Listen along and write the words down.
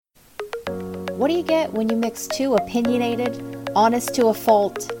What do you get when you mix two opinionated, honest to a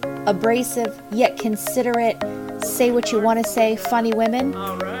fault, abrasive yet considerate, say what you want to say, funny women?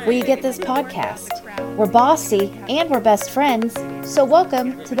 Well, you get this podcast. We're bossy and we're best friends, so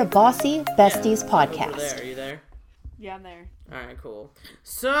welcome to the Bossy Besties podcast. Are you there? Yeah, I'm there. All right, cool.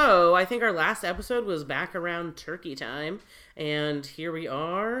 So, I think our last episode was back around turkey time, and here we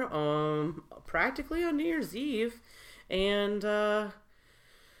are, practically on New Year's Eve, and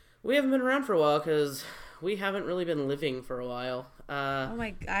we haven't been around for a while because we haven't really been living for a while. I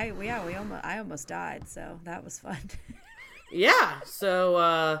almost died, so that was fun. Yeah,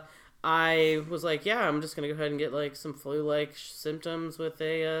 so I was like, yeah, I'm just gonna go ahead and get like some flu-like symptoms with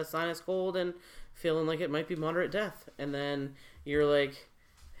a sinus cold and feeling like it might be moderate death. And then you're like,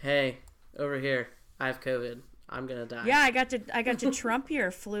 hey, over here, I have COVID. I'm gonna die. Yeah, I got to trump your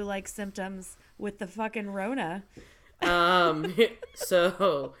flu-like symptoms with the fucking Rona.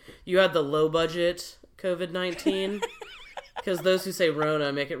 So you had the low budget COVID-19 because those who say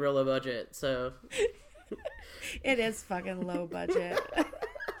Rona make it real low budget. So it is fucking low budget.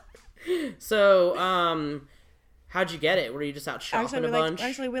 So, how'd you get it? Were you just out shopping a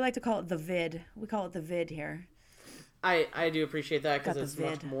bunch? We like to call it the vid. We call it the vid here. I do appreciate that because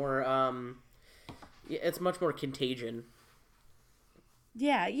it's much more contagion.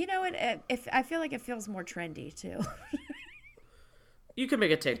 Yeah, you know what? If I feel like it feels more trendy too. You could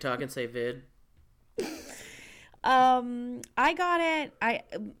make a TikTok and say vid. I got it.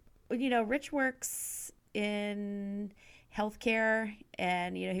 Rich works in healthcare,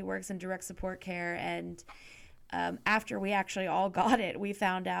 and he works in direct support care. And after we actually all got it, we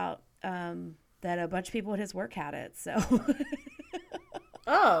found out that a bunch of people at his work had it. So.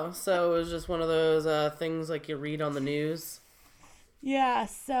 Oh, so it was just one of those things like you read on the news. Yeah.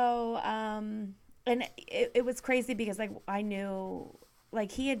 So, and it was crazy because I knew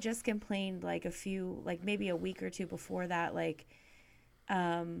he had just complained maybe a week or two before that,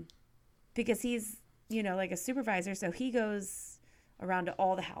 because he's, a supervisor. So he goes around to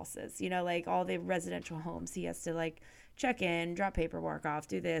all the houses, all the residential homes. He has to check in, drop paperwork off,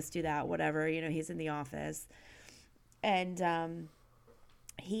 do this, do that, whatever, he's in the office. And,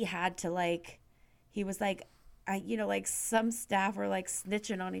 he had to he was some staff were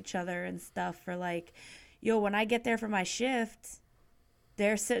snitching on each other and stuff for when I get there for my shift,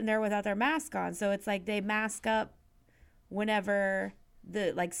 they're sitting there without their mask on. So it's they mask up whenever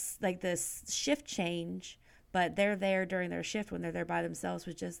the the shift change, but they're there during their shift when they're there by themselves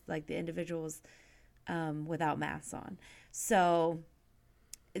with just the individuals without masks on. So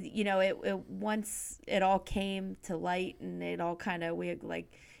it once it all came to light and it all we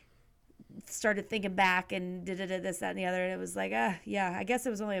started thinking back and did this, that, and the other, and it was yeah, I guess it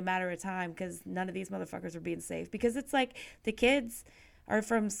was only a matter of time because none of these motherfuckers were being safe, because it's the kids are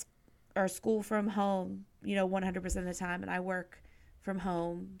school from home 100% of the time, and I work from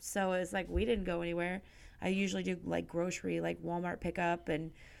home, so it's we didn't go anywhere. I usually do grocery, Walmart pickup,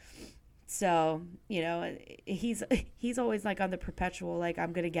 and so he's always on the perpetual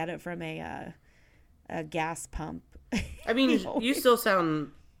I'm gonna get it from a gas pump. I mean, you still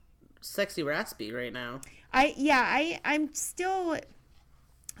sound sexy raspy right now. I'm still,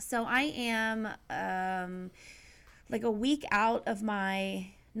 so I am a week out of my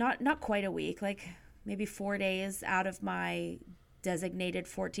not quite a week, maybe 4 days out of my designated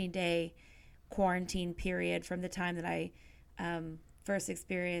 14-day quarantine period from the time that I first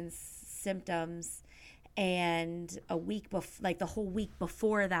experienced symptoms. And a week the whole week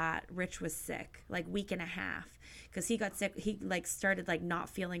before that, Rich was sick, week and a half, because he got sick. He started not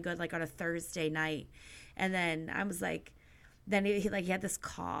feeling good on a Thursday night, and then I was then he had this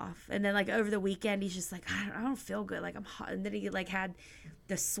cough, and then over the weekend he's just I don't feel good, I'm hot, and then he had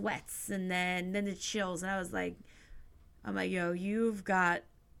the sweats, and then the chills, and I was I'm yo, you've got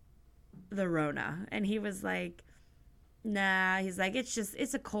the Rona. And he was nah, he's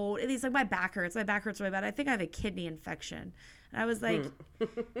it's a cold. And he's my back hurts really bad. I think I have a kidney infection. And I was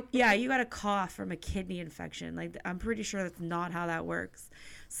yeah, you got a cough from a kidney infection. I'm pretty sure that's not how that works.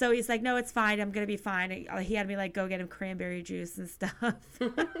 So he's no, it's fine. I'm going to be fine. He had me go get him cranberry juice and stuff.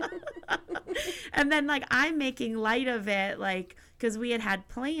 And then I'm making light of it, because we had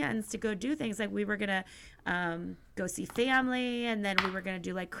plans to go do things. We were going to go see family, and then we were going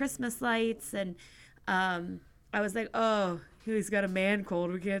to do Christmas lights, and I was oh, he's got a man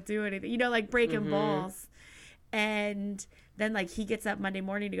cold. We can't do anything. Breaking balls. And then he gets up Monday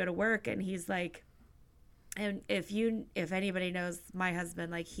morning to go to work, and he's and if anybody knows my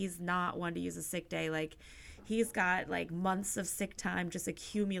husband, he's not one to use a sick day. He's got months of sick time just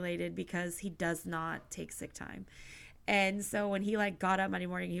accumulated because he does not take sick time. And so when he like got up Monday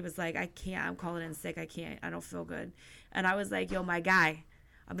morning, he was like, I can't, I'm calling in sick. I don't feel good. And I was like, yo, my guy,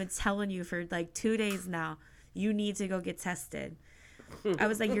 I've been telling you for like 2 days now, you need to go get tested. I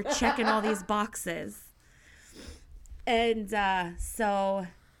was like, you're checking all these boxes. And so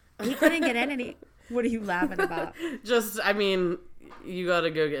he couldn't get in any. What are you laughing about? Just, I mean, you got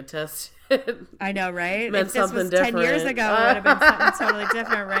to go get tested. I know, right? Meant if this was 10 years ago, it would have been something totally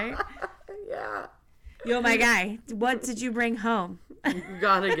different, right? Yeah. Yo, my guy, what did you bring home? You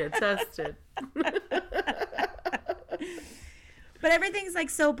got to get tested. But everything's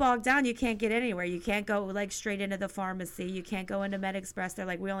like so bogged down, you can't get anywhere. You can't go like straight into the pharmacy. You can't go into MedExpress. They're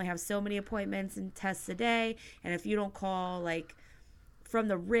like, we only have so many appointments and tests a day. And if you don't call like from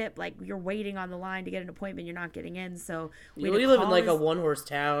the rip, like you're waiting on the line to get an appointment, you're not getting in. So we live in like a one-horse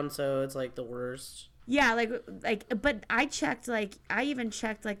town, so it's like the worst. Yeah, but I checked, like, I even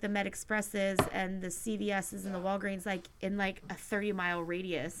checked, like, the MedExpresses and the CVS's and the Walgreens, like, in, like, a 30-mile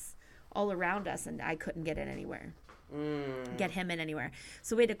radius all around us, and I couldn't get in anywhere. Get him in anywhere.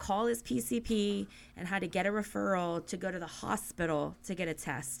 So we had to call his PCP and had to get a referral to go to the hospital to get a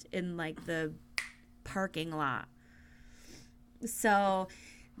test in, like, the parking lot. So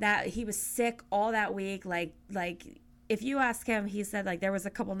that he was sick all that week, like if you ask him, he said like there was a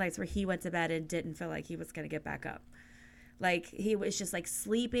couple nights where he went to bed and didn't feel like he was going to get back up. Like he was just like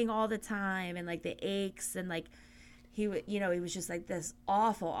sleeping all the time and like the aches and like he was just like this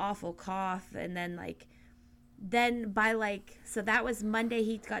awful cough. And then by like, so that was Monday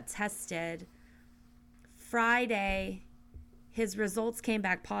he got tested. Friday, his results came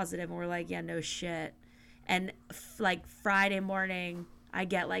back positive and we're like, yeah, no shit. And like Friday morning, I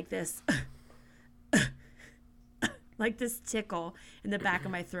get like this like this tickle in the back of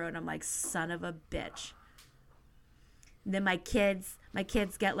my throat, and I'm like, son of a bitch. And then my kids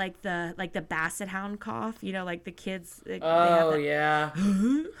get like the basset hound cough, like the kids. They have that, yeah,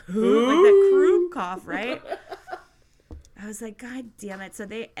 like that crew cough, right? I was like, God damn it! So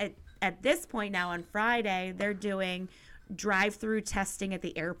they at this point now on Friday they're doing drive-through testing at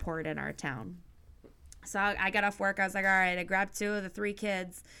the airport in our town. So I got off work. I was like, all right, I grabbed 2 of the 3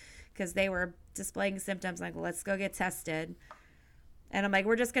 kids because they were displaying symptoms. Like, let's go get tested. And I'm like,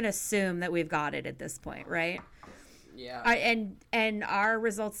 we're just going to assume that we've got it at this point, right? Yeah. And our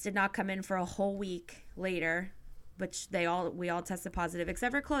results did not come in for a whole week later, which we all tested positive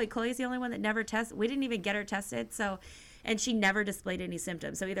except for Chloe. Chloe's the only one that never tested. We didn't even get her tested. So, and she never displayed any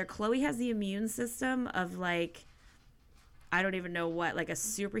symptoms. So either Chloe has the immune system of like, I don't even know what, like a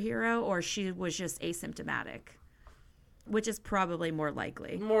superhero, or she was just asymptomatic, which is probably more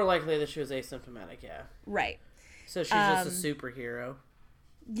likely. More likely that she was asymptomatic, yeah. Right. So she's just a superhero.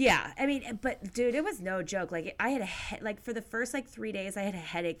 Yeah. I mean, but dude, it was no joke. Like I had for the first like 3 days, I had a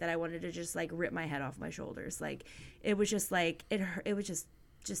headache that I wanted to just like rip my head off my shoulders. Like it was just like, it was just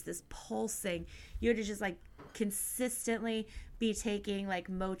this pulsing. You had to just like consistently be taking like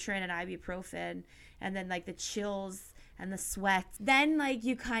Motrin and ibuprofen, and then like the chills and the sweat. Then like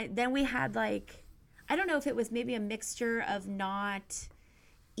then we had like, I don't know if it was maybe a mixture of not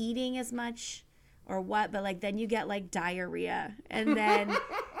eating as much or what, but like then you get like diarrhea, and then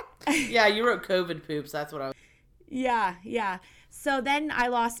yeah, you wrote COVID poops. That's what I was. Yeah. So then I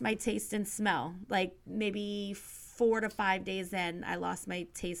lost my taste and smell. Like maybe 4 to 5 days in, I lost my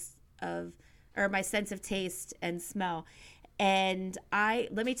my sense of taste and smell. And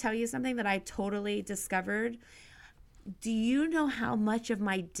let me tell you something that I totally discovered. Do you know how much of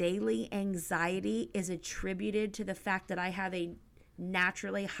my daily anxiety is attributed to the fact that I have a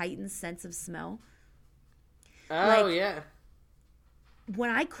naturally heightened sense of smell? Oh, yeah. When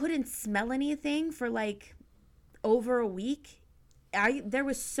I couldn't smell anything for like over a week, there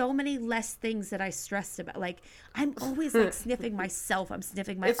was so many less things that I stressed about. Like I'm always like sniffing myself. I'm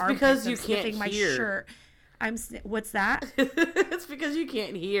sniffing my armpits. Because you I'm sniffing can't my hear. shirt. What's that? It's because you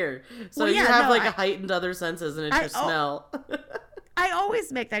can't hear. So Well, yeah, you have no, a heightened other senses, and it's your smell. I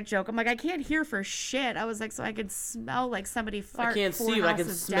always make that joke. I'm like, I can't hear for shit. I was like, so I could smell like somebody fart. I can't 4 see you. I can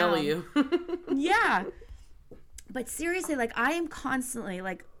houses smell down. you. Yeah. But seriously, like I am constantly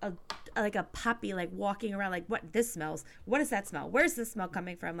like a puppy, like walking around like, what, this smells, what does that smell, where's this smell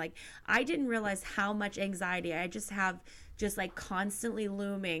coming from? Like I didn't realize how much anxiety I just have, just like constantly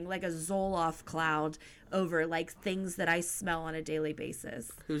looming like a Zoloft cloud over like things that I smell on a daily basis.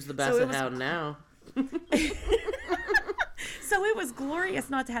 Who's the Basset Hound now? So it was glorious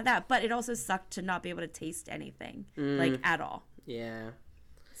not to have that, but it also sucked to not be able to taste anything like at all. Yeah.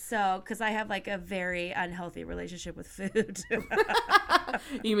 So, because I have like a very unhealthy relationship with food.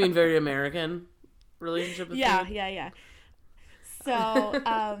 You mean very American relationship with food? Yeah.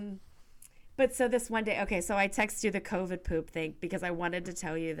 So, But so this one day, okay, so I text you the COVID poop thing because I wanted to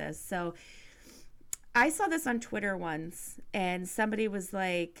tell you this. So I saw this on Twitter once, and somebody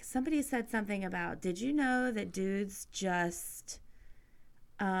said something about, did you know that dudes just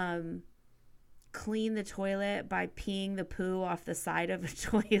clean the toilet by peeing the poo off the side of a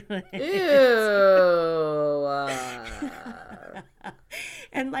toilet? Ew.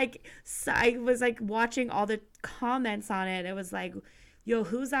 And like, so I was like watching all the comments on it. It was like, yo,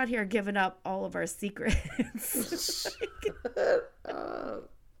 who's out here giving up all of our secrets?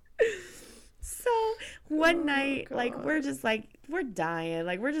 So one night, God. like, we're dying.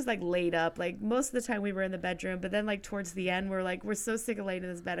 Like, we're just like laid up. Like, most of the time we were in the bedroom, but then like towards the end, we're so sick of laying in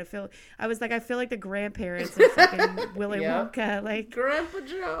this bed. I feel like the grandparents in fucking Willy Wonka. Like, Grandpa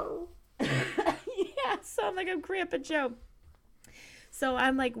Joe. yeah, so I'm Grandpa Joe. So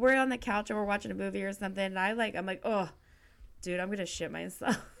I'm like, we're on the couch and we're watching a movie or something. And I'm like, oh, dude, I'm going to shit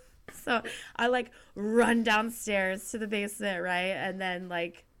myself. So I like run downstairs to the basement, right? And then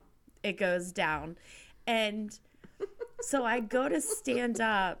like it goes down. And so I go to stand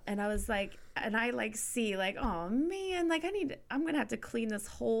up and I was like, and I like see like, oh man, like I'm going to have to clean this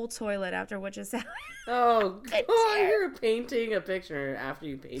whole toilet after what just happened. Oh, God, you're painting a picture after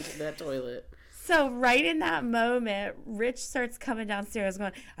you painted that toilet. So right in that moment, Rich starts coming downstairs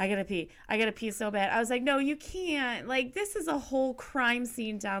going, I gotta pee so bad. I was like, no, you can't. Like, this is a whole crime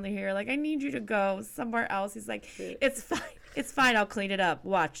scene down here. Like, I need you to go somewhere else. He's like, it's fine. It's fine. I'll clean it up.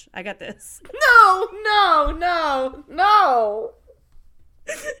 Watch. I got this. No.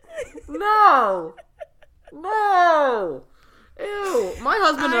 Ew. My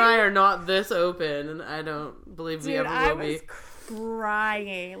husband and I are not this open, and I don't believe we ever will be.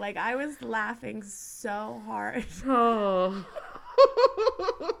 Crying. Like, I was laughing so hard. Oh.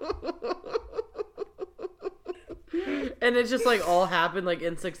 And it just like all happened like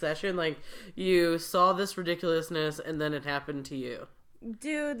in succession. Like, you saw this ridiculousness and then it happened to you.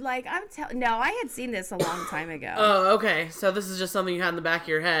 Dude, like, no, I had seen this a long time ago. Oh, okay. So this is just something you had in the back of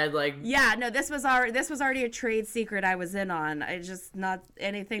your head, like. Yeah, no, this was already a trade secret I was in on. I just not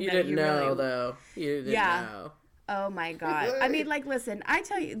anything you that didn't you know, really. Though. You didn't know. Oh my God. I mean, like, listen, I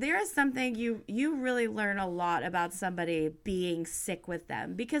tell you, there is something you really learn a lot about somebody being sick with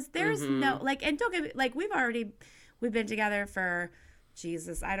them, because there's no, like, and don't get me, like, we've been together for,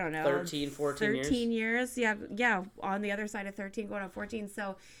 Jesus, I don't know. 13 years. Yeah. On the other side of 13, going on 14.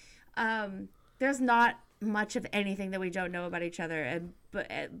 So, there's not much of anything that we don't know about each other.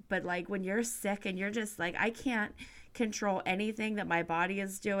 But like, when you're sick and you're just like, I can't control anything that my body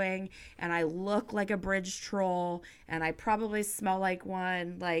is doing, and I look like a bridge troll, and I probably smell like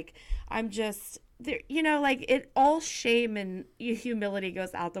one, like, I'm just there, like, it all shame and humility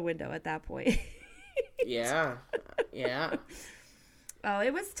goes out the window at that point. Yeah. Oh,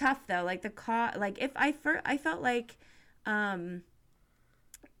 it was tough though. Like, like, if I felt like I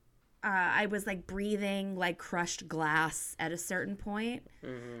was like breathing like crushed glass at a certain point.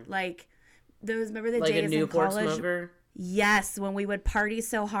 Like, remember the like days a Newport in college? Smoker? Yes, when we would party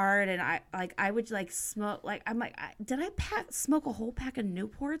so hard, and I would like smoke, like, I'm like, did I smoke a whole pack of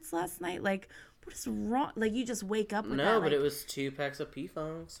Newports last night? Like, what is wrong? Like, you just wake up with that. No, but like, it was 2 packs of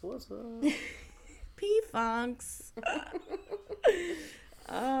P-Funks. What's up? P-Funks.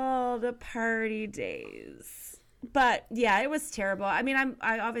 Oh, the party days. But yeah, it was terrible. I mean,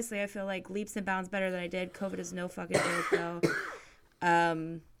 I feel like leaps and bounds better than I did. COVID is no fucking joke though.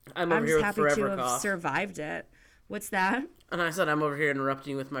 I'm just here with happy forever to have cough. Survived it. What's that? And I said I'm over here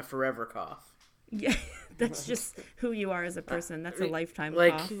interrupting you with my forever cough. Yeah, that's just who you are as a person. That's a lifetime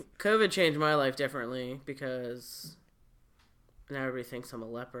like, cough. COVID changed my life differently because now everybody thinks I'm a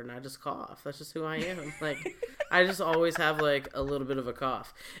leper and I just cough. That's just who I am. Like, I just always have like a little bit of a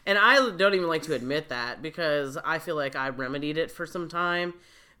cough. And I don't even like to admit that because I feel like I remedied it for some time,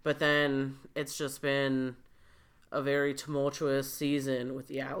 but then it's just been a very tumultuous season with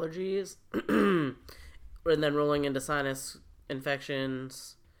the allergies and then rolling into sinus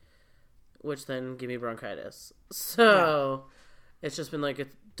infections, which then give me bronchitis. So it's just been like a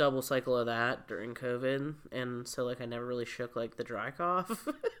double cycle of that during COVID. And so like I never really shook like the dry cough.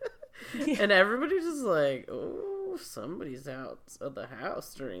 And everybody's just like, oh, somebody's out of the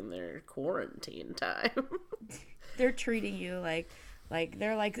house during their quarantine time. They're treating you like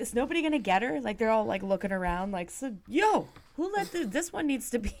they're like, is nobody gonna get her? Like, they're all like looking around like, so, yo, who let this one needs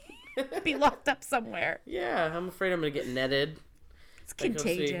to be locked up somewhere. Yeah, I'm afraid I'm gonna get netted. It's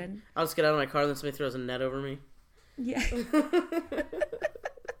contagion. I'll just get out of my car and then somebody throws a net over me. Yeah.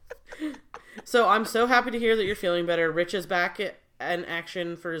 So I'm so happy to hear that you're feeling better. Rich is back in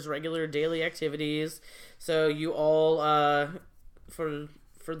action for his regular daily activities. So you all, for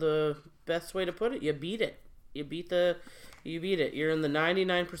the best way to put it. You beat it. You beat it. You're in the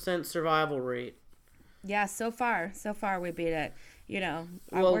 99% survival rate. Yeah, so far we beat it. You know,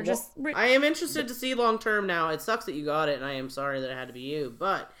 well, I am interested to see long term now. It sucks that you got it, and I am sorry that it had to be you,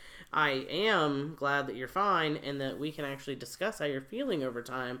 but I am glad that you're fine and that we can actually discuss how you're feeling over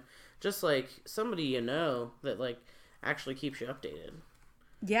time, just like somebody you know that like actually keeps you updated.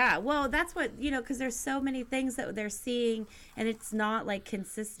 Yeah, well, that's what, you know, because there's so many things that they're seeing, and it's not like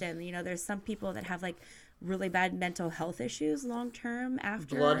consistent. You know, there's some people that have like really bad mental health issues long term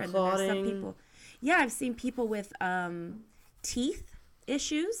after, blood and clotting. Then there's some people. Yeah, I've seen people with teeth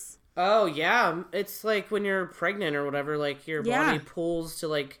issues. Oh yeah, it's like when you're pregnant or whatever, like your body pulls to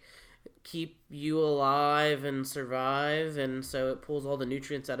like keep you alive and survive, and so it pulls all the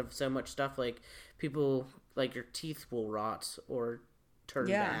nutrients out of so much stuff. Like people, like your teeth will rot or turn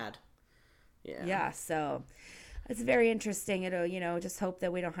bad. Yeah, so it's very interesting. It'll, you know, just hope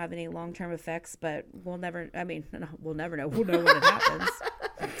that we don't have any long-term effects, but we'll never know. We'll know when it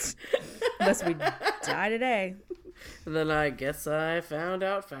happens. Unless we die today. Then I guess I found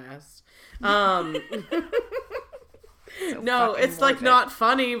out fast. So no, it's morbid. like not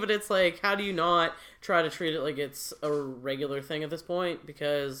funny, but it's like, how do you not try to treat it like it's a regular thing at this point?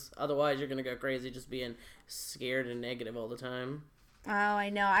 Because otherwise you're going to go crazy just being scared and negative all the time. Oh, I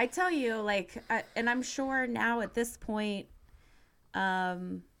know. I tell you, like, and I'm sure now at this point,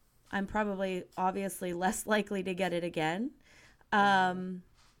 I'm probably obviously less likely to get it again.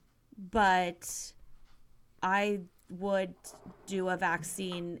 But I would do a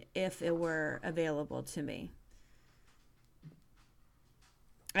vaccine if it were available to me.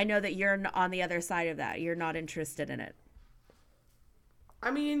 I know that you're on the other side of that. You're not interested in it.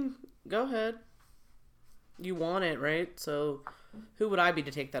 I mean, go ahead. You want it, right? So who would I be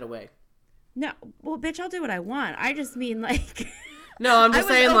to take that away? No, well, bitch, I'll do what I want. I just mean, like... No, I'm just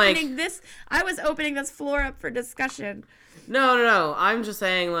saying, like... I was opening this floor up for discussion. No. I'm just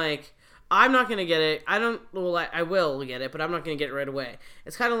saying, like, I'm not going to get it. I will get it, but I'm not going to get it right away.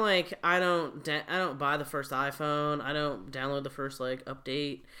 It's kind of like I don't buy the first iPhone. I don't download the first, like,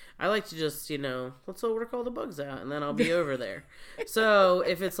 update. I like to just, you know, let's work all the bugs out, and then I'll be over there. So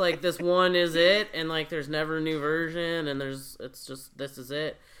if it's like this one is it, and, like, there's never a new version, and it's just this is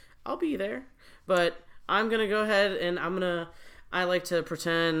it, I'll be there. But I'm going to go ahead and I like to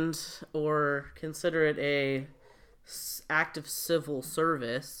pretend or consider it a active civil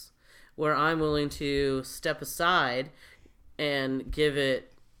service where I'm willing to step aside and give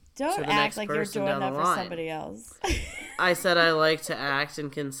it Don't to the act next like you're person doing down that the for line. somebody else. I said I like to act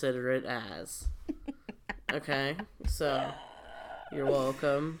and consider it as. Okay, so you're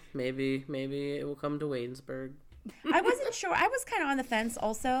welcome. Maybe it will come to Waynesburg. I wasn't sure. I was kind of on the fence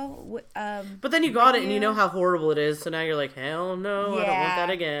also. But then you got it, and you know how horrible it is. So now you're like, hell no, I don't want that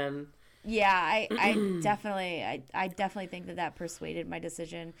again. Yeah, I definitely think that persuaded my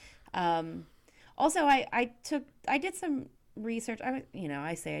decision. Also, I did some research.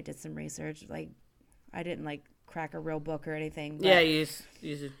 I say I did some research. Like, I didn't like crack a real book or anything. But, yeah,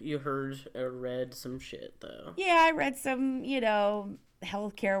 you heard or read some shit though. Yeah, I read some,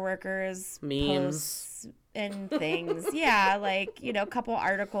 healthcare workers memes posts and things. Yeah, like, a couple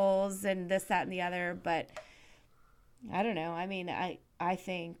articles and this, that, and the other. But I don't know. I mean, I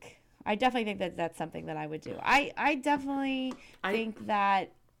definitely think that that's something that I would do. I definitely think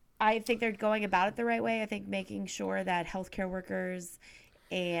that they're going about it the right way. I think making sure that healthcare workers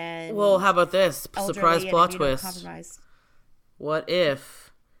and how about this surprise plot twist? What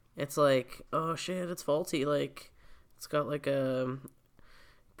if it's like, oh shit, it's faulty? Like, it's got like a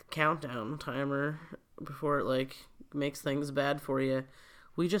countdown timer before it like makes things bad for you.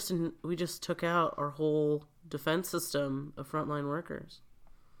 We just took out our whole defense system of frontline workers.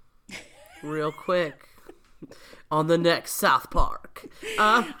 Real quick on the next South Park.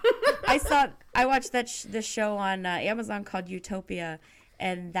 I watched this show on Amazon called Utopia,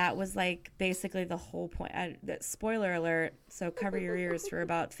 and that was like basically the whole point. Spoiler alert, so cover your ears for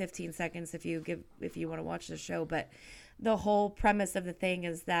about 15 seconds if you want to watch the show. But the whole premise of the thing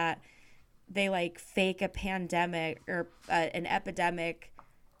is that they like fake a pandemic or an epidemic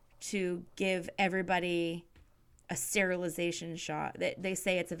to give everybody a sterilization shot. They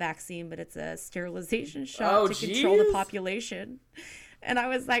say it's a vaccine, but it's a sterilization shot to control the population. And I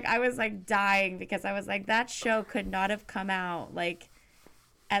was like dying because I was like, that show could not have come out like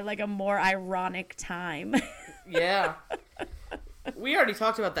at like a more ironic time. Yeah. We already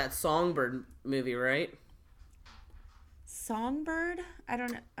talked about that Songbird movie, right? Songbird? I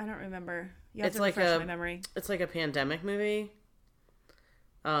don't remember. You have it's to like refresh my memory. It's like a pandemic movie.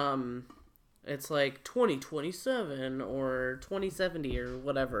 It's like 2027 or 2070 or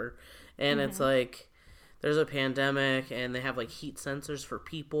whatever. and it's like there's a pandemic, and they have like heat sensors for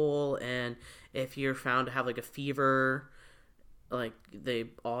people, and if you're found to have like a fever, like they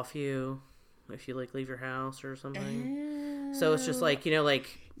off you if you like leave your house or something. So it's just like,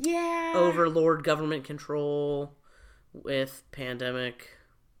 like overlord government control with pandemic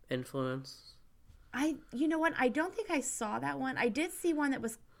influence. You know what? I don't think I saw that one. I did see one that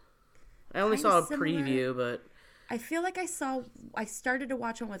was I only saw a similar. preview, but I feel like I started to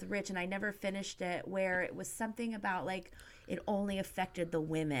watch one with Rich and I never finished it, where it was something about like it only affected the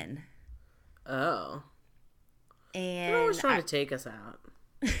women. Oh. And they're always trying to take us out.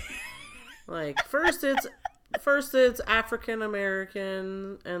 Like first it's African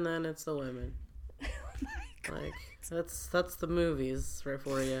American, and then it's the women. Oh my God. Like that's the movies right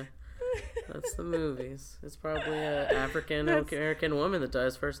for you. That's the movies. It's probably an African American woman that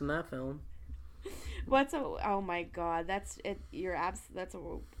dies first in that film. Oh my God, that's it.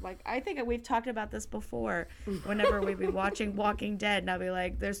 I think we've talked about this before. Whenever we'd be watching Walking Dead, and I'll be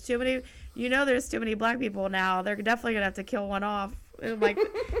like, "There's too many black people now. They're definitely gonna have to kill one off." And I'm like,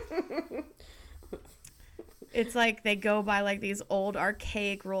 it's like they go by like these old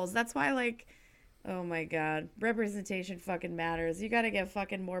archaic rules. That's why, like, oh my God, representation fucking matters. You got to get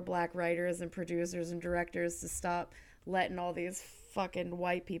fucking more black writers and producers and directors to stop letting all these fucking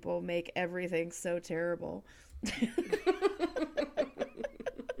white people make everything so terrible.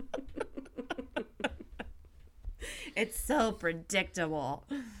 It's so predictable.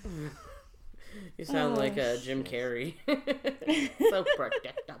 You sound like Jim Carrey. So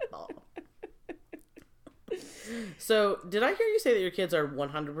predictable. So, did I hear you say that your kids are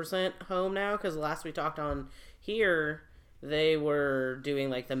 100% home now? Because last we talked on here, they were doing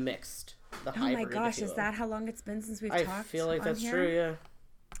like the mixed, the hybrid. Oh my gosh, is that how long it's been since we've talked? I feel like that's here? true, yeah.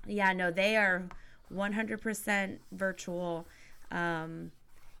 Yeah, no, they are 100% virtual, and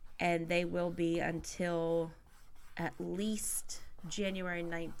they will be until at least January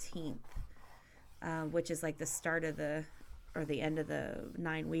 19th, which is like the start of the end of the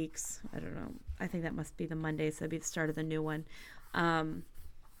 9 weeks. I don't know. I think that must be the Monday, so it'd be the start of the new one.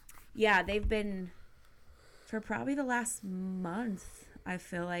 Yeah, they've been for probably the last month, I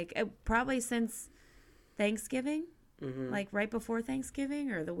feel like. Probably since Thanksgiving, like right before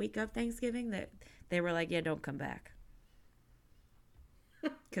Thanksgiving or the week of Thanksgiving, that they were like, yeah, don't come back.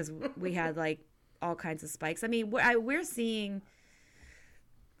 Because we had like all kinds of spikes. I mean, we're seeing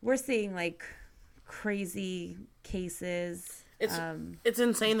like crazy cases. It's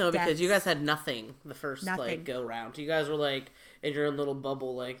insane though, deaths. because you guys had nothing the first like go round. You guys were like in your own little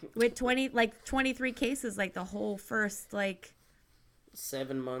bubble, like with 23 cases, like the whole first like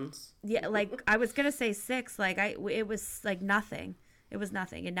 7 months. Yeah, like I was gonna say 6. Like it was like nothing. It was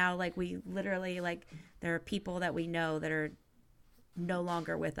nothing, and now like we literally like there are people that we know that are no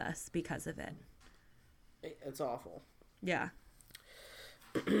longer with us because of it. It's awful. Yeah.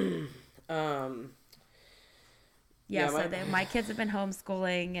 Yeah, so my kids have been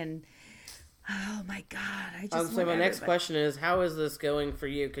homeschooling, and oh my God, so my next question is, how is this going for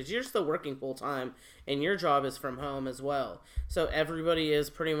you? Because you're still working full time, and your job is from home as well. So everybody is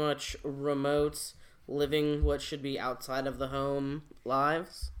pretty much remote, living what should be outside of the home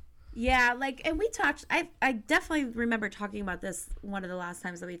lives. Yeah, like, and we talked. I definitely remember talking about this one of the last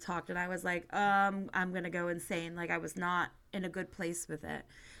times that we talked, and I was like, I'm gonna go insane. Like, I was not in a good place with it.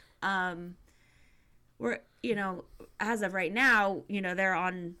 We're, as of right now, they're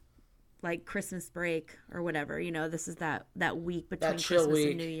on like Christmas break or whatever. This is that week between Christmas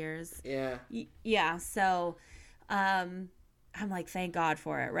and New Year's. Yeah. Yeah. So, I'm like, thank God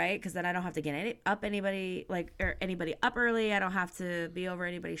for it, right? Because then I don't have to get anybody up early. I don't have to be over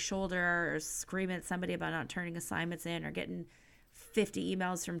anybody's shoulder or scream at somebody about not turning assignments in or getting 50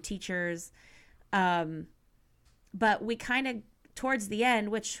 emails from teachers. But we kind of, towards the end,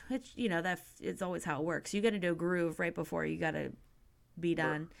 which that is always how it works. You get into a groove right before you got to be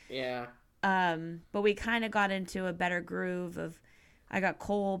done. Yeah. But we kind of got into a better groove of, I got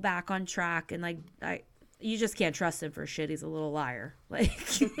Cole back on track, and like you just can't trust him for shit. He's a little liar. Like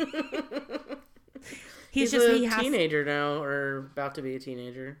he's a teenager now, or about to be a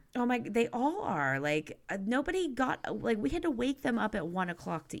teenager. Oh my! They all are. Like nobody got like we had to wake them up at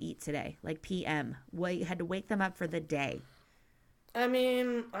 1:00 to eat today, like p.m. We had to wake them up for the day. I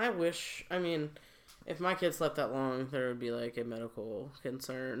mean, if my kid slept that long, there would be like a medical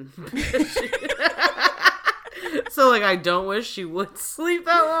concern. So, like, I don't wish she would sleep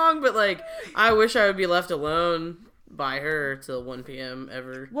that long, but, like, I wish I would be left alone by her till 1 p.m.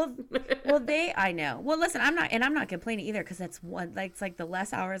 ever. Well, I know. Well, listen, I'm not complaining either, because that's it's like the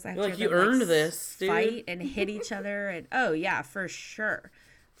less hours I have to you earned this, dude. Fight and hit each other, and oh yeah, for sure.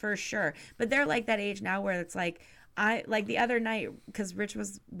 For sure. But they're like that age now where it's like, I like the other night, because Rich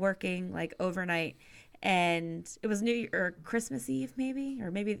was working like overnight, and it was New Year or Christmas Eve, maybe, or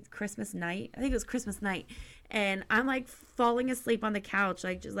maybe Christmas night. I think it was Christmas night. And I'm like falling asleep on the couch,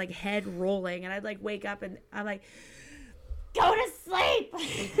 like just like head rolling. And I'd like wake up and I'm like, go to sleep.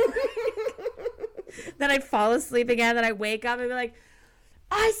 Then I'd fall asleep again. Then I wake up and be like,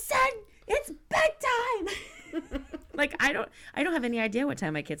 I said it's bedtime. Like I don't have any idea what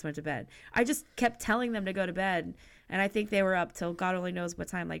time my kids went to bed. I just kept telling them to go to bed, and I think they were up till God only knows what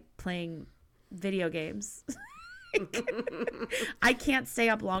time, like playing video games. I can't stay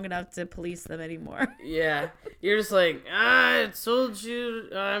up long enough to police them anymore. Yeah, you're just like, I told you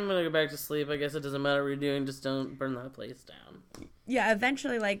I'm gonna go back to sleep. I guess it doesn't matter what you're doing. Just don't burn that place down. Yeah,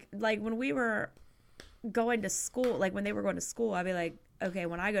 eventually, like when we were going to school, like when they were going to school, I'd be like, okay,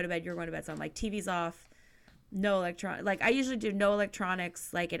 when I go to bed, you're going to bed. So I'm like, TV's off, no electronic. Like I usually do no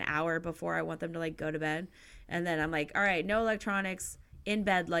electronics like an hour before I want them to like go to bed, and then I'm like, all right, no electronics, in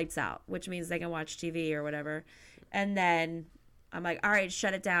bed, lights out, which means they can watch TV or whatever. And then I'm like, all right,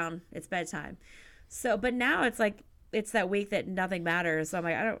 shut it down, it's bedtime. So, but now it's like it's that week that nothing matters. So I'm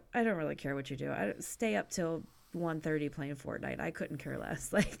like, I don't really care what you do. I stay up till 1:30 playing Fortnite. I couldn't care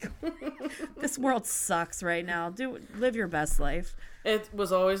less. Like this world sucks right now. Live your best life. It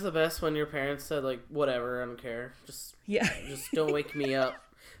was always the best when your parents said like, whatever, I don't care. Just don't wake me up.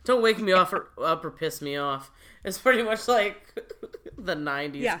 Don't wake me up or piss me off. It's pretty much like the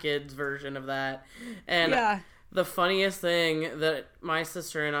 90s kids version of that. And the funniest thing that my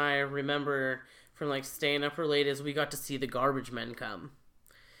sister and I remember from like staying up late is we got to see the Garbage Men come.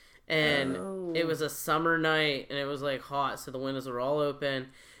 And it was a summer night, and it was like hot, so the windows were all open.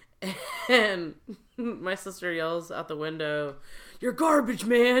 And my sister yells out the window, "You're garbage,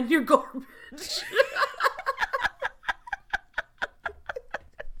 man! You're garbage!"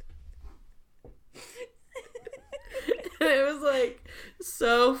 And it was like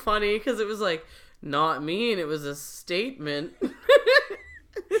so funny because it was like not mean; it was a statement.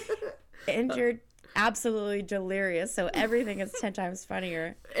 And you're absolutely delirious, so everything is 10 times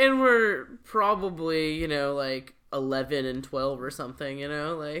funnier. And we're probably, like 11 and 12 or something,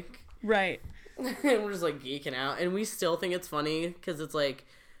 like... Right. And we're just, like, geeking out. And we still think it's funny because it's, like,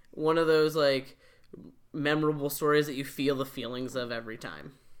 one of those, like, memorable stories that you feel the feelings of every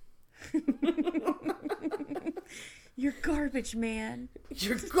time. You're garbage, man.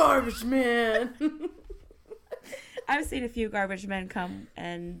 You're garbage, man. I've seen a few garbage men come,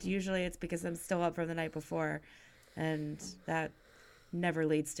 and usually it's because I'm still up from the night before, and that never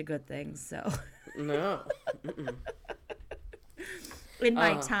leads to good things, so. No. In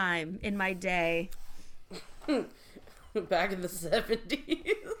my time, in my day. Back in the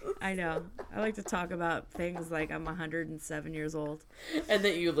 70s. I know. I like to talk about things like I'm 107 years old. And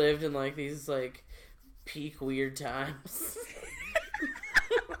that you lived in, like, these, like, peak weird times.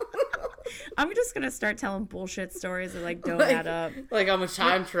 I'm just gonna start telling bullshit stories that like don't add up. Like I'm a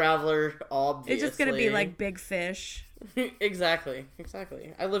time traveler, obviously. It's just gonna be like Big Fish. Exactly.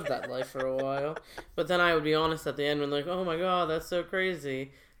 I lived that life for a while, but then I would be honest at the end and like, oh my god, that's so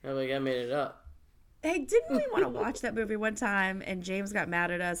crazy. And I'm like, I made it up. Hey, didn't we want to watch that movie one time? And James got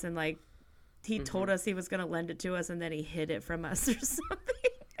mad at us and like he told us he was gonna lend it to us, and then he hid it from us or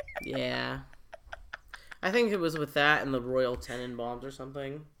something. Yeah, I think it was with that and the Royal Tenenbaums or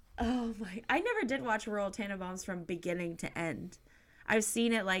something. Oh my! I never did watch Royal Tenenbaums from beginning to end. I've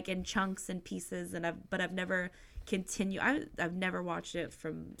seen it like in chunks and pieces, but I've never continued. I've never watched it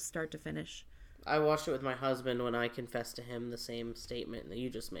from start to finish. I watched it with my husband when I confessed to him the same statement that you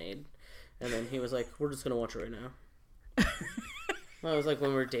just made, and then he was like, "We're just gonna watch it right now." That was like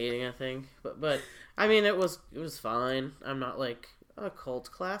when we were dating, I think. But I mean, it was fine. I'm not like a cult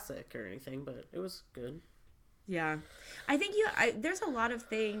classic or anything, but it was good. Yeah, I think there's a lot of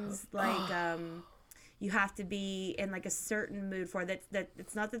things like you have to be in like a certain mood for that. That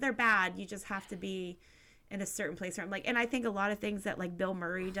it's not that they're bad. You just have to be in a certain place. Where I'm like, and I think a lot of things that like Bill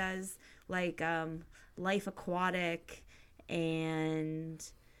Murray does, like Life Aquatic, and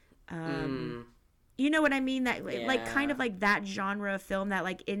you know what I mean. That like kind of like that genre of film, that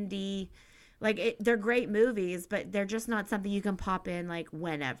like indie. Like they're great movies, but they're just not something you can pop in like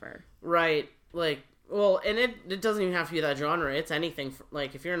whenever. Right, like. Well, and it doesn't even have to be that genre. It's anything.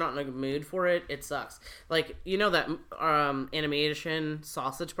 Like, if you're not in a good mood for it, it sucks. Like, you know that animation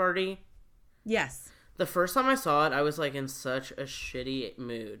Sausage Party? Yes. The first time I saw it, I was, like, in such a shitty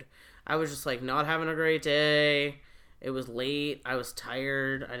mood. I was just, like, not having a great day. It was late. I was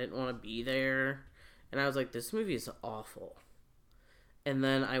tired. I didn't want to be there. And I was like, this movie is awful. And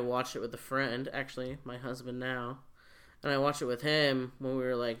then I watched it with a friend, actually, my husband now. and I watched it with him when we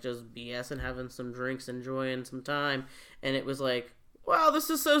were like just BS and having some drinks, enjoying some time, and it was like, wow, this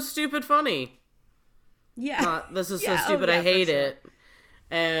is so stupid funny. Yeah. This is so stupid, I hate it.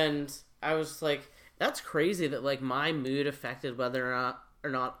 And I was just like, that's crazy that like my mood affected whether or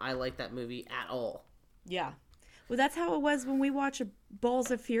not I like that movie at all. Yeah. Well, that's how it was when we watched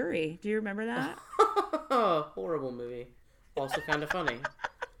Balls of Fury. Do you remember that? Horrible movie. Also kind of funny.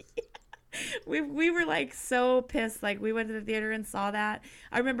 We were like so pissed. Like we went to the theater and saw that.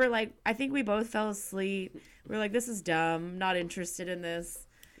 I remember like I think we both fell asleep. We were like, this is dumb. Not interested in this.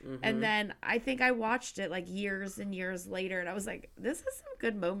 Mm-hmm. And then I think I watched it like years and years later, and I was like, this has some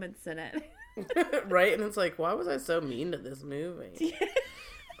good moments in it. Right? And it's like, why was I so mean to this movie?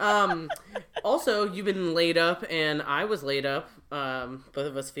 Also, you've been laid up, and I was laid up. Both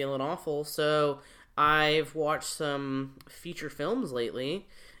of us feeling awful. So I've watched some feature films lately,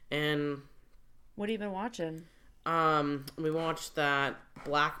 and what have you been watching? We watched that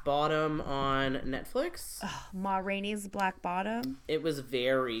Black Bottom on Netflix. Oh, Ma Rainey's Black Bottom. It was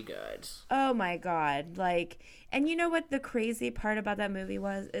very good. Oh my God. Like, and you know what the crazy part about that movie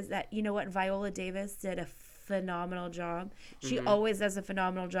is that, you know what, Viola Davis did a phenomenal job. She always does a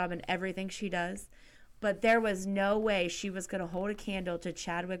phenomenal job in everything she does. But there was no way she was going to hold a candle to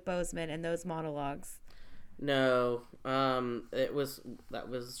Chadwick Boseman in those monologues. No. That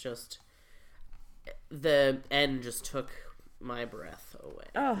was just, the end just took my breath away.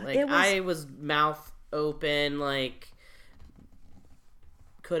 Oh, like I was mouth open, like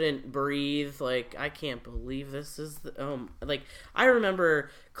couldn't breathe. Like, I can't believe this is like I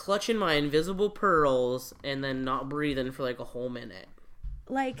remember clutching my invisible pearls and then not breathing for like a whole minute.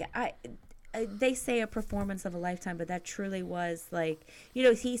 Like they say a performance of a lifetime, but that truly was like, you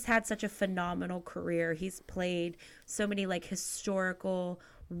know, he's had such a phenomenal career. He's played so many like historical,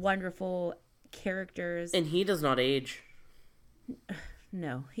 wonderful characters, and he does not age.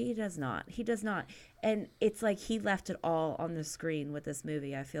 No, he does not. He does not. And it's like he left it all on the screen with this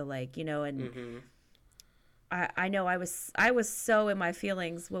movie, I feel like, you know, and I know I was so in my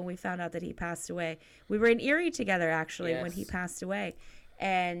feelings when we found out that he passed away. We were in Erie together, actually, when he passed away.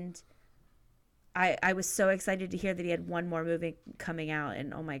 And I was so excited to hear that he had one more movie coming out,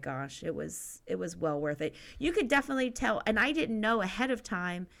 and oh my gosh, it was well worth it. You could definitely tell, and I didn't know ahead of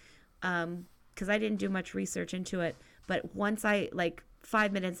time, because I didn't do much research into it, but once I, like,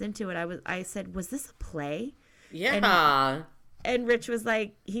 5 minutes into it, I said, was this a play? Yeah. And Rich was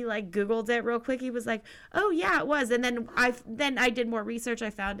like, he like Googled it real quick. He was like, oh yeah, it was. And then I did more research.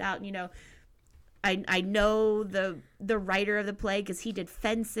 I found out, you know, I know the writer of the play because he did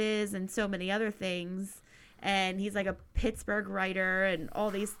Fences and so many other things. And he's like a Pittsburgh writer and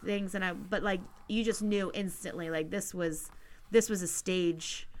all these things. But like, you just knew instantly, like this was a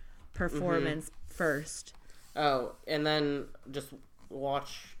stage performance first. Oh, and then just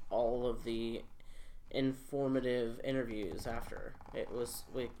watch all of the informative interviews after. It was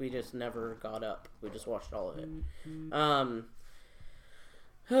we just never got up. We just watched all of it.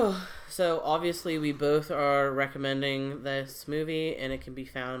 So obviously we both are recommending this movie, and it can be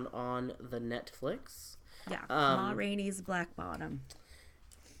found on the Netflix. Yeah, Ma Rainey's Black Bottom.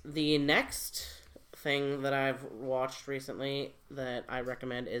 The next thing that I've watched recently that I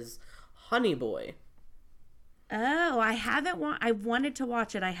recommend is Honey Boy. Oh, I haven't I wanted to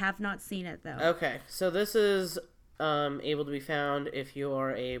watch it. I have not seen it, though. Okay, so this is able to be found if you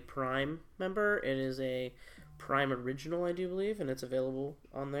are a Prime member. It is a Prime original, I do believe, and it's available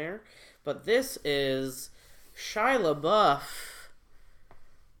on there. But this is Shia LaBeouf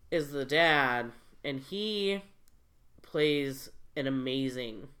is the dad, and he plays an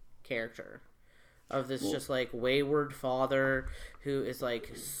amazing character of this just like wayward father who is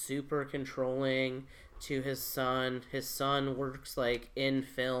like super controlling to his son. His son works like in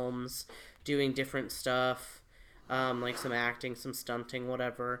films doing different stuff, like some acting, some stunting,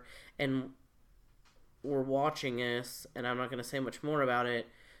 whatever, and we're watching this, and I'm not going to say much more about it,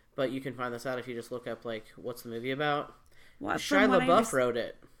 but you can find this out if you just look up like what's the movie about. Well, Shia LaBeouf wrote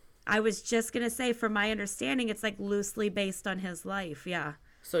it. I was just going to say, from my understanding, it's like loosely based on his life. Yeah.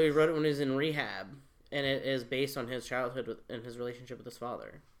 So he wrote it when he was in rehab, and it is based on his childhood and his relationship with his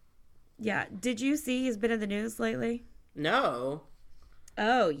father. Yeah. Did you see he's been in the news lately? No.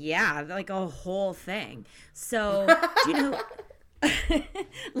 Oh, yeah. Like a whole thing. So, do you know...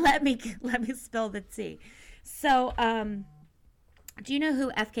 let me spill the tea. So, do you know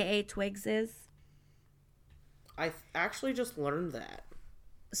who FKA Twigs is? I actually just learned that.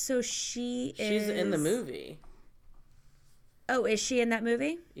 So she's in the movie. Oh, is she in that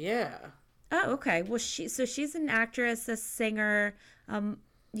movie? Yeah. Oh, okay. Well, she's an actress, a singer,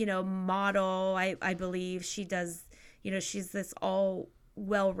 you know, model. I believe she does, you know, she's this all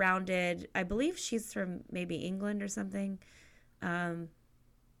well-rounded, I believe she's from maybe England or something,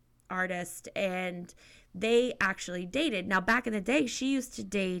 artist, and they actually dated. Now, back in the day, she used to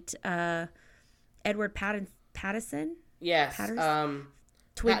date Edward Pattinson. Yes.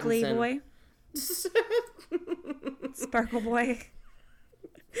 Twinkly Pattinson. boy. Sparkle boy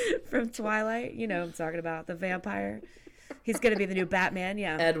from Twilight. You know what I'm talking about, the vampire. He's going to be the new Batman,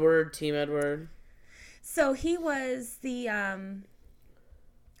 yeah. Edward, Team Edward. So he was he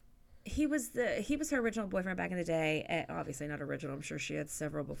was her original boyfriend back in the day. And obviously not original. I'm sure she had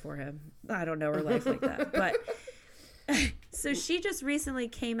several before him. I don't know her life like that. But so she just recently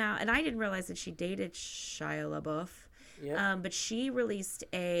came out, and I didn't realize that she dated Shia LaBeouf. Yeah. But she released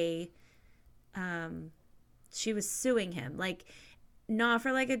she was suing him, like, not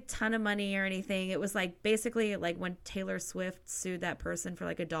for like a ton of money or anything. It was like basically like when Taylor Swift sued that person for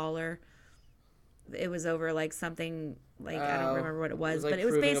like $1. It was over like something like, I don't remember what it was, like but it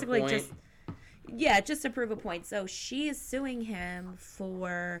was basically just to prove a point. So she is suing him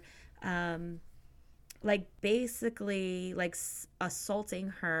for like basically like assaulting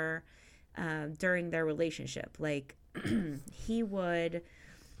her during their relationship. Like he would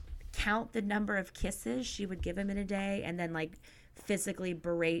count the number of kisses she would give him in a day, and then like physically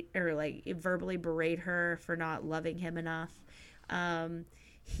berate or like verbally berate her for not loving him enough.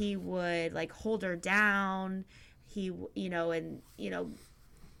 He would like hold her down. He,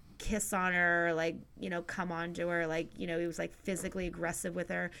 kiss on her, like, come on to her. Like, he was like physically aggressive with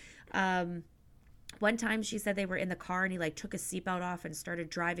her. One time she said they were in the car and he like took his seatbelt off and started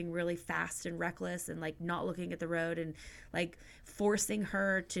driving really fast and reckless and like not looking at the road and like forcing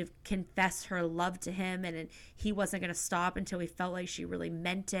her to confess her love to him, and he wasn't going to stop until he felt like she really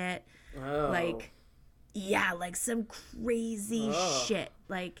meant it. Oh. Like, yeah, like some crazy shit,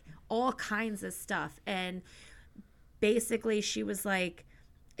 like all kinds of stuff. And basically she was like,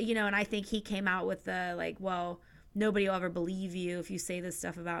 and I think he came out with the like, well, nobody will ever believe you if you say this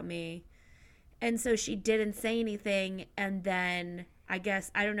stuff about me. And so she didn't say anything, and then I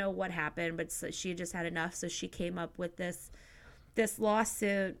guess, I don't know what happened, but she just had enough, so she came up with this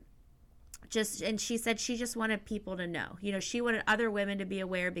lawsuit. And she said she just wanted people to know. She wanted other women to be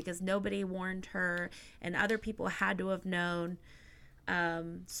aware because nobody warned her, and other people had to have known.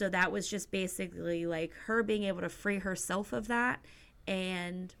 So that was just basically like her being able to free herself of that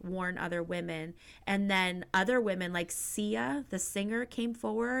and warn other women. And then other women, like Sia, the singer, came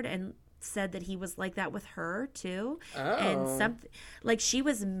forward and said that he was like that with her too. And something like she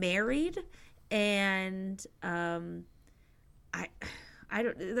was married, and I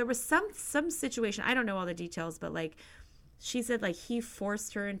don't, there was some situation, I don't know all the details, but like she said like he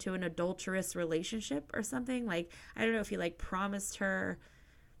forced her into an adulterous relationship or something. Like, I don't know if he like promised her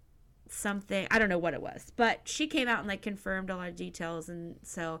something, I don't know what it was, but she came out and like confirmed a lot of details. And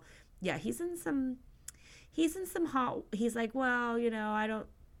so yeah, he's in some hot, he's like, well, I don't,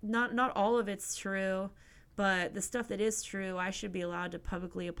 not all of it's true, but the stuff that is true, I should be allowed to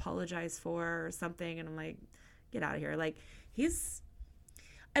publicly apologize for or something. And I'm like, get out of here. Like,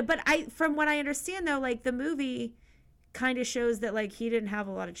 from what I understand though, like the movie kind of shows that like he didn't have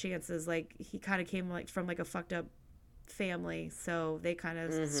a lot of chances. Like he kind of came like from like a fucked up family, so they kind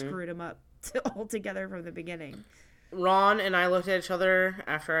of screwed him up altogether from the beginning. Ron and I looked at each other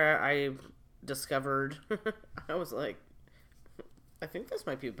after I discovered, I was like, I think this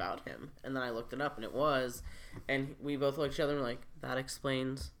might be about him. And then I looked it up, and it was. And we both looked at each other and were like, that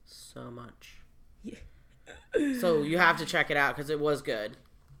explains so much. Yeah. So you have to check it out because it was good.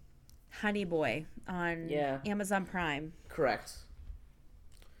 Honey Boy on Amazon Prime. Correct.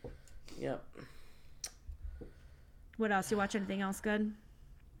 Yep. What else? You watch anything else good?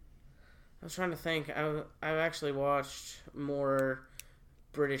 I was trying to think. I've actually watched more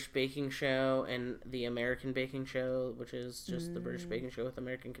British Baking Show and the American Baking Show, which is just the British Baking Show with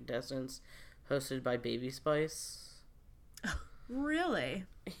American contestants, hosted by Baby Spice. Really?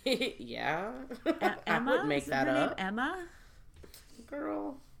 Yeah. Emma? I would make that her up. Name Emma?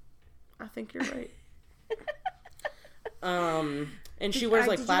 Girl, I think you're right. And she wears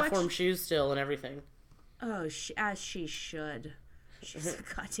like platform shoes still and everything. Oh, as she should. She's a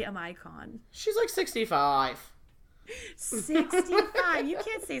goddamn icon. She's like 65. 65. You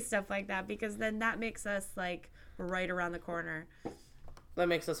can't say stuff like that because then that makes us like right around the corner. That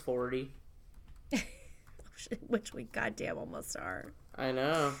makes us 40. Which we goddamn almost are. I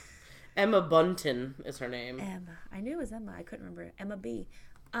know. Emma Bunton is her name. Emma. I knew it was Emma. I couldn't remember it. Emma B.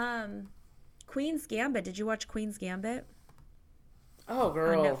 Queen's Gambit. Did you watch Queen's Gambit? Oh,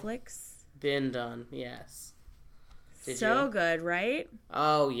 girl. On Netflix? Been done. Yes. Did so you? good, right?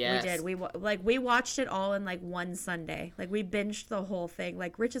 Oh, yes. We did. We watched it all in like one Sunday. Like we binged the whole thing.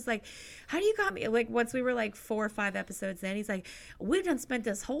 Like Rich is like, "How do you got me?" Like once we were like 4 or 5 episodes in, he's like, "We done spent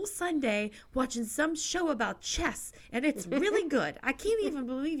this whole Sunday watching some show about chess, and it's really good. I can't even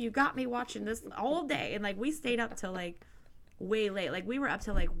believe you got me watching this all day." And like we stayed up till like way late. Like we were up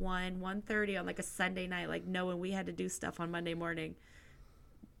till like 1:30 on like a Sunday night, like knowing we had to do stuff on Monday morning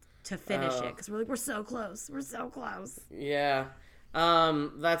to finish it, because we're like, we're so close. Yeah.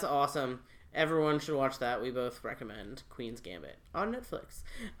 That's awesome. Everyone should watch that. We both recommend Queen's Gambit on Netflix.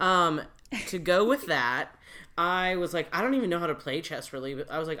 To go with that, I was like, I don't even know how to play chess really, but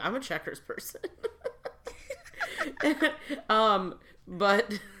I was like, I'm a checkers person.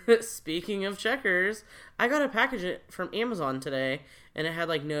 But speaking of checkers, I got a package from Amazon today, and it had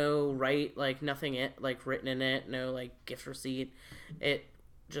like no nothing written in it, no like gift receipt. It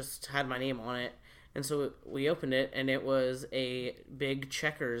just had my name on it. And so we opened it, and it was a big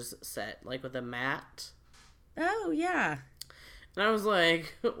checkers set, like with a mat. Oh, yeah. And I was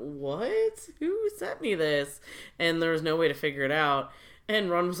like, what? Who sent me this? And there was no way to figure it out. And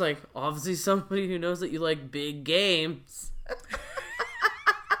Ron was like, obviously somebody who knows that you like big games.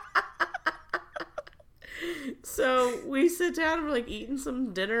 So we sit down and we're like eating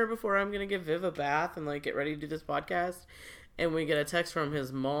some dinner before I'm going to give Viv a bath and like get ready to do this podcast. And we get a text from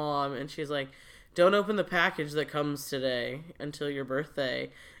his mom, and she's like, don't open the package that comes today until your birthday.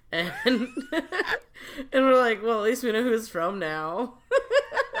 And and we're like, well, at least we know who it's from now.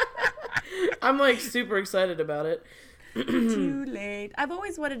 I'm like super excited about it. Too late. I've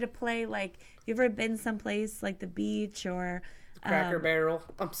always wanted to play, like, you ever been someplace like the beach or Cracker Barrel.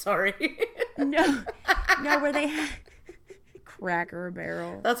 I'm sorry. no, where they had Cracker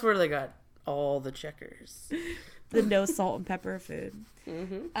Barrel. That's where they got all the checkers. The no salt and pepper food.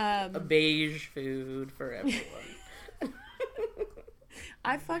 Mm-hmm. A beige food for everyone.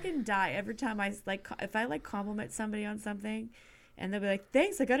 I fucking die every time if I like compliment somebody on something, and they'll be like,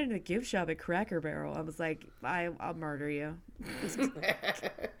 "Thanks, I got it in a gift shop at Cracker Barrel." I was like, I'll murder you.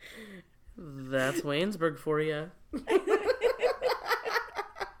 That's Waynesburg for you.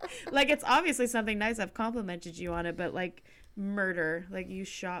 Like, it's obviously something nice. I've complimented you on it, but like murder. Like, you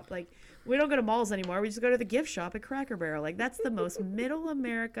shop, like, we don't go to malls anymore. We just go to the gift shop at Cracker Barrel. Like, that's the most middle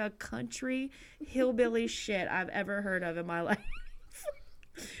America country hillbilly shit I've ever heard of in my life.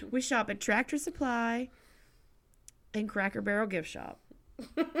 We shop at Tractor Supply and Cracker Barrel gift shop.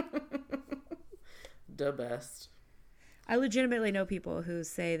 The best. I legitimately know people who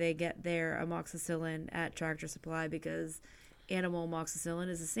say they get their amoxicillin at Tractor Supply because animal amoxicillin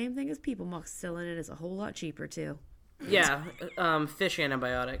is the same thing as people amoxicillin, and it's a whole lot cheaper too. Yeah, fish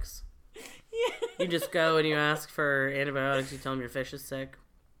antibiotics. Yeah. You just go and you ask for antibiotics. You tell them your fish is sick,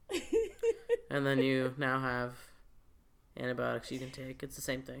 and then you now have antibiotics you can take. It's the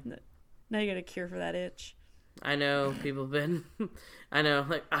same thing. Now you got a cure for that itch. I know people have been. I know,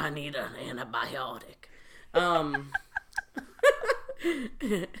 like, I need an antibiotic.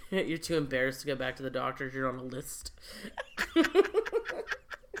 You're too embarrassed to go back to the doctor. You're on a list.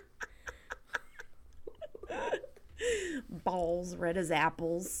 Balls red as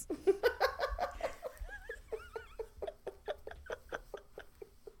apples.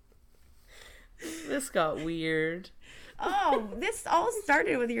 This got weird. Oh, this all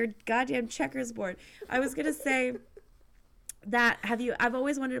started with your goddamn checkers board. I was gonna say that I've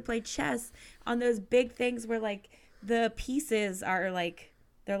always wanted to play chess on those big things where like the pieces are like,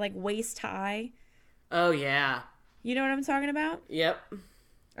 they're like waist high. Oh yeah. You know what I'm talking about? Yep.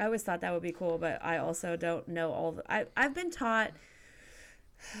 I always thought that would be cool, but I also don't know all the... I've been taught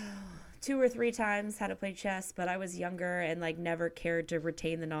 2 or 3 times how to play chess, but I was younger and like never cared to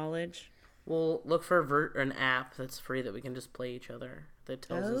retain the knowledge. We'll look for an app that's free that we can just play each other that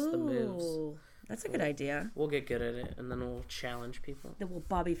tells us the moves. That's a good idea. We'll get good at it, and then we'll challenge people. Then we'll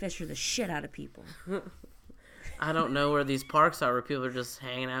Bobby Fischer the shit out of people. I don't know where these parks are where people are just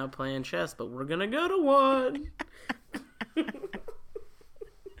hanging out playing chess, but we're gonna go to one.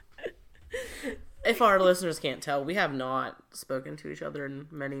 If our listeners can't tell, we have not spoken to each other in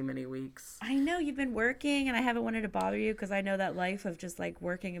many, many weeks. I know you've been working, and I haven't wanted to bother you because I know that life of just like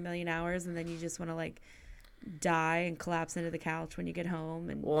working a million hours, and then you just want to like die and collapse into the couch when you get home.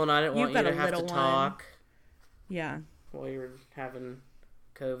 And well, and I didn't want you to have to talk. Yeah. While you were having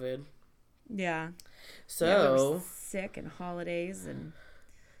COVID. Yeah. So yeah, we were sick and holidays and.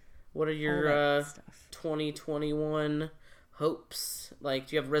 What are your 2021 hopes? Like,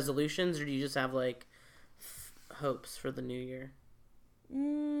 do you have resolutions, or do you just have like hopes for the new year?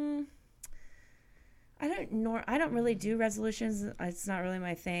 I don't really do resolutions. It's not really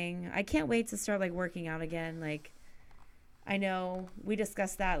my thing. I can't wait to start like working out again. Like, I know we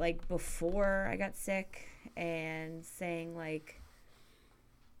discussed that like before I got sick and saying like,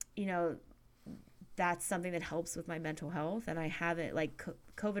 you know, that's something that helps with my mental health. And I haven't like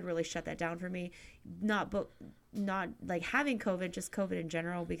COVID really shut that down for me. Not like having COVID, just COVID in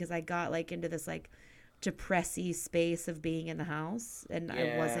general, because I got like into this like depressy space of being in the house and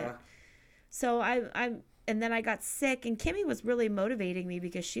I wasn't. So I'm and then I got sick and Kimmy was really motivating me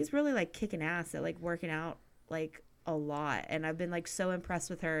because she's really like kicking ass at like working out like a lot. And I've been like so impressed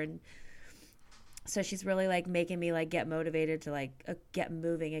with her. And so she's really like making me like get motivated to like get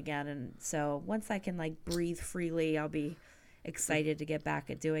moving again. And so once I can like breathe freely, I'll be excited to get back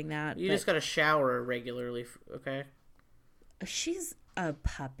at doing that. You just got to shower regularly, okay? She's a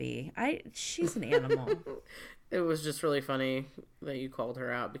puppy. She's an animal. It was just really funny that you called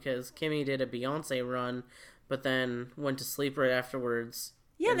her out because Kimmy did a Beyonce run, but then went to sleep right afterwards.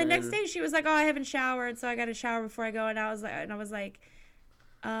 Yeah, the next day she was like, "Oh, I haven't showered, so I got to shower before I go." And I was like,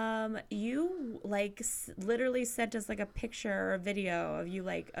 you like literally sent us like a picture or a video of you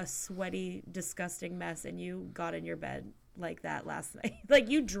like a sweaty, disgusting mess, and you got in your bed like that last night. Like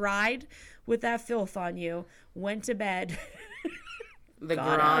you dried with that filth on you, went to bed. The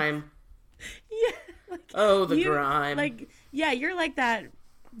grime. Up. Yeah. Like, the grime. Like, yeah, you're like that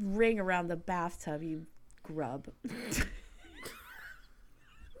ring around the bathtub, you grub.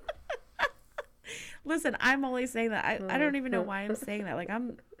 Listen, I'm only saying that. I don't even know why I'm saying that. Like,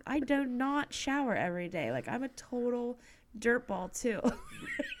 I do not shower every day. Like, I'm a total dirtball, too.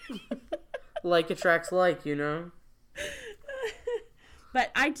 Like attracts like, you know?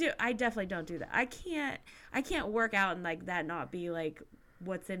 But I definitely don't do that. I can't work out and, like, that not be, like,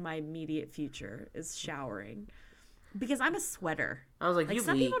 what's in my immediate future is showering. Because I'm a sweater. I was like you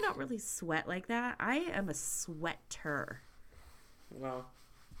some leak. people don't really sweat like that. I am a sweater. Well,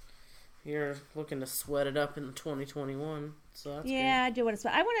 you're looking to sweat it up in 2021, so that's good. I do want to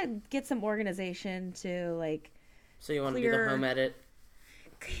sweat. I want to get some organization to like. So you want to do the home edit?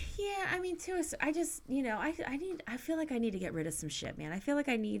 Yeah, I mean, too. I just, you know, I feel like I need to get rid of some shit, man. I feel like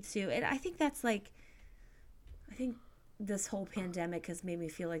I need to, and I think that's like, I think this whole pandemic has made me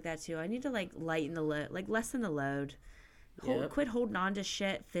feel like that too. I need to like lighten the load, like lessen the load. Quit holding on to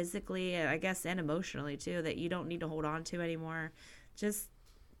shit physically, I guess, and emotionally too, that you don't need to hold on to anymore. Just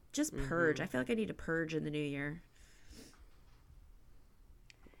purge. I feel like I need to purge in the new year.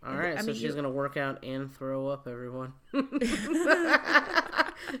 All right, so she's going to work out and throw up, everyone.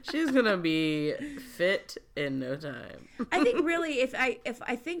 She's going to be fit in no time. I think really, if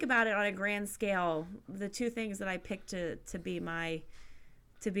I think about it on a grand scale, the two things that I picked to be my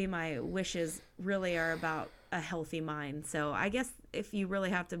wishes really are about a healthy mind. So I guess if you really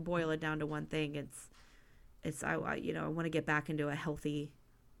have to boil it down to one thing, it's I want to get back into a healthy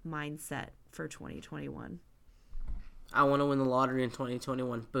mindset for 2021. I want to win the lottery in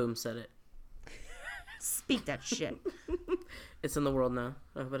 2021. Boom, said it. Speak that shit. It's in the world now.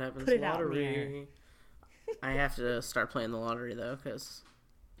 I hope it happens. Put it lottery. I have to start playing the lottery though, because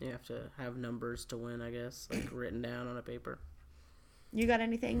you have to have numbers to win, I guess, like written down on a paper. You got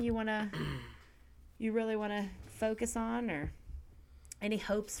anything you really want to focus on, or any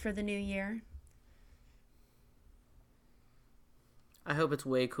hopes for the new year? I hope it's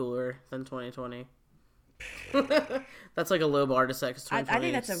way cooler than 2020. That's like a low bar to set because 2020 I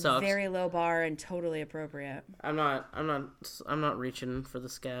think that's sucks. a very low bar and totally appropriate. I'm not reaching for the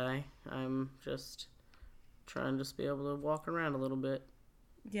sky. I'm just trying to be able to walk around a little bit.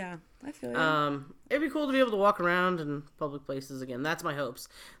 Yeah, I feel you. It'd be cool to be able to walk around in public places again. That's my hopes,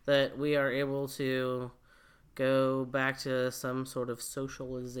 that we are able to go back to some sort of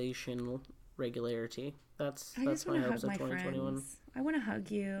socialization regularity. That's my hopes in 2021. Friends. I want to hug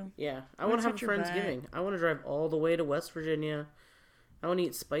you. Yeah, I want to have a Friendsgiving. I want to drive all the way to West Virginia. I want to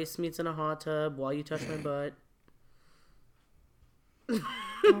eat spice meats in a hot tub while you touch my butt.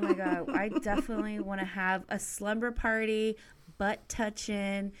 Oh my god, I definitely want to have a slumber party, butt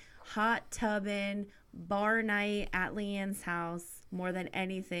touching, hot tubbing, bar night at Leanne's house more than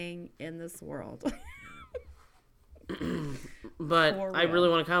anything in this world. But I really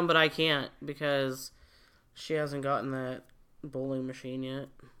want to come, but I can't because she hasn't gotten that bowling machine yet,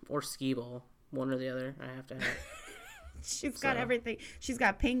 or skee ball, one or the other. I have to have. She's got everything. She's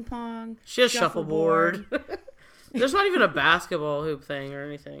got ping pong. She has shuffleboard. There's not even a basketball hoop thing or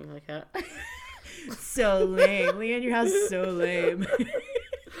anything like that. So lame. Leanne, your house is so lame.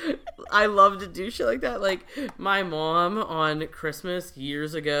 I love to do shit like that. Like my mom on Christmas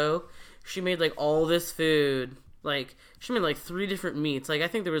years ago, she made like all this food. Like she made like 3 different meats. Like I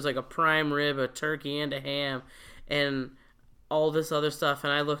think there was like a prime rib, a turkey, and a ham, and all this other stuff.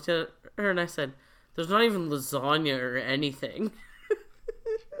 And I looked at her and I said, There's not even lasagna or anything.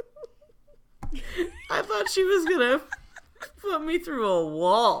 I thought she was gonna put me through a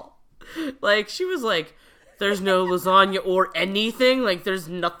wall. Like, she was like, there's no lasagna or anything. Like, there's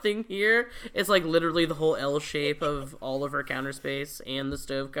nothing here. It's like literally the whole L shape of all of her counter space and the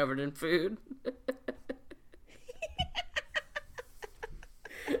stove covered in food.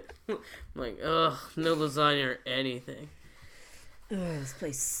 I'm like, ugh, no lasagna or anything. Ugh, this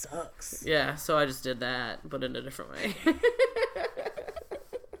place sucks. Yeah, so I just did that, but in a different way.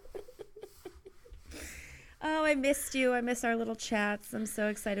 Oh, I missed you. I miss our little chats. I'm so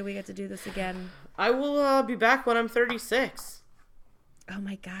excited we get to do this again. I will be back when I'm 36. Oh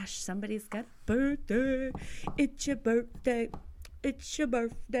my gosh, somebody's got a birthday. It's your birthday. It's your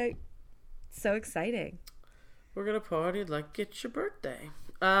birthday. So exciting. We're gonna party like it's your birthday.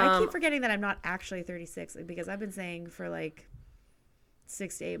 I keep forgetting that I'm not actually 36 because I've been saying for like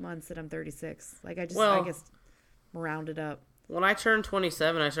 6 to 8 months that I'm 36. Like, I guess rounded up. When I turned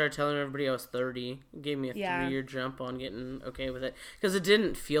 27, I started telling everybody I was 30. It gave me a 3-year jump on getting okay with it. Because it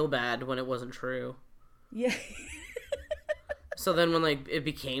didn't feel bad when it wasn't true. Yeah. So then when, like, it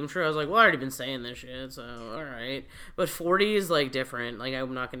became true, I was like, well, I already been saying this shit, so alright. But 40 is, like, different. Like, I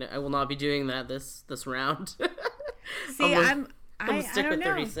will not be doing that this round. See, I'm stick with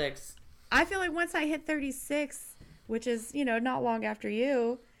 36. I feel like once I hit 36, which is, not long after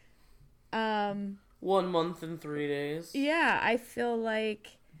you, 1 month and 3 days. Yeah, I feel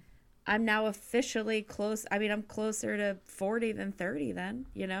like I'm now officially close. I mean, I'm closer to 40 than 30 then,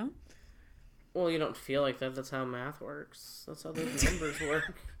 Well, you don't feel like that. That's how math works. That's how those numbers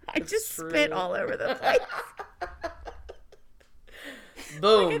work. I just spit all over the place.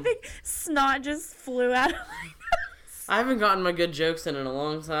 Boom. Like, I think snot just flew out of my nose. I haven't gotten my good jokes in a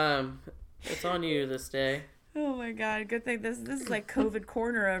long time. It's on you this day. Oh my god, good thing this is like COVID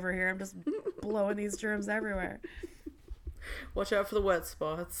corner over here. I'm just blowing these germs everywhere. Watch out for the wet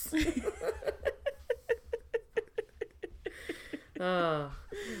spots.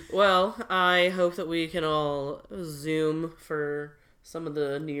 Well, I hope that we can all Zoom for some of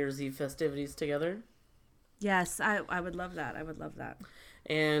the New Year's Eve festivities together. Yes, I would love that. I would love that.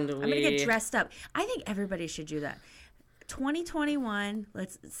 And I'm going to get dressed up. I think everybody should do that. 2021,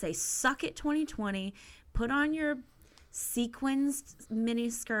 let's say suck it 2020. Put on your sequins mini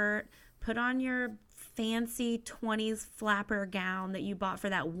skirt. Put on your fancy 20s flapper gown that you bought for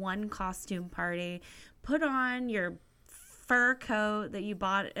that one costume party. Put on your fur coat that you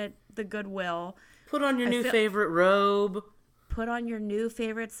bought at the Goodwill. Put on your new favorite robe. Put on your new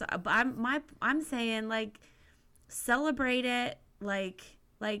favorites. I'm saying, like, celebrate it.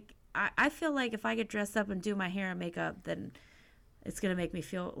 I feel like if I get dressed up and do my hair and makeup, then it's gonna make me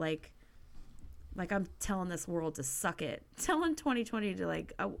feel like I'm telling this world to suck it. Telling 2020 to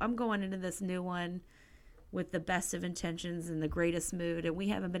I'm going into this new one with the best of intentions and the greatest mood, and we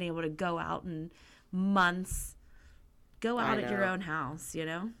haven't been able to go out in months. Go out at your own house,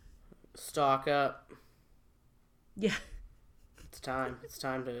 Stock up. Yeah. It's time. It's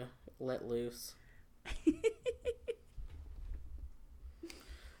time to let loose.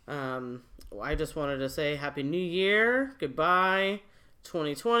 I just wanted to say Happy New Year. Goodbye,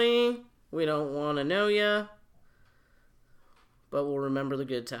 2020. We don't want to know ya, but we'll remember the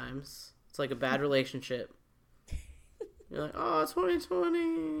good times. It's like a bad relationship. You're like, oh,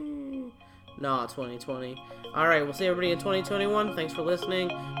 2020. No, 2020. All right, we'll see everybody in 2021. Thanks for listening.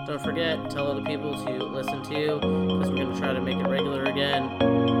 Don't forget, tell other people to listen to, because we're going to try to make it regular again.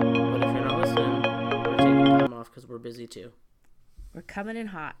 But if you're not listening, we're taking time off because we're busy too. We're coming in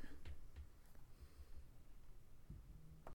hot.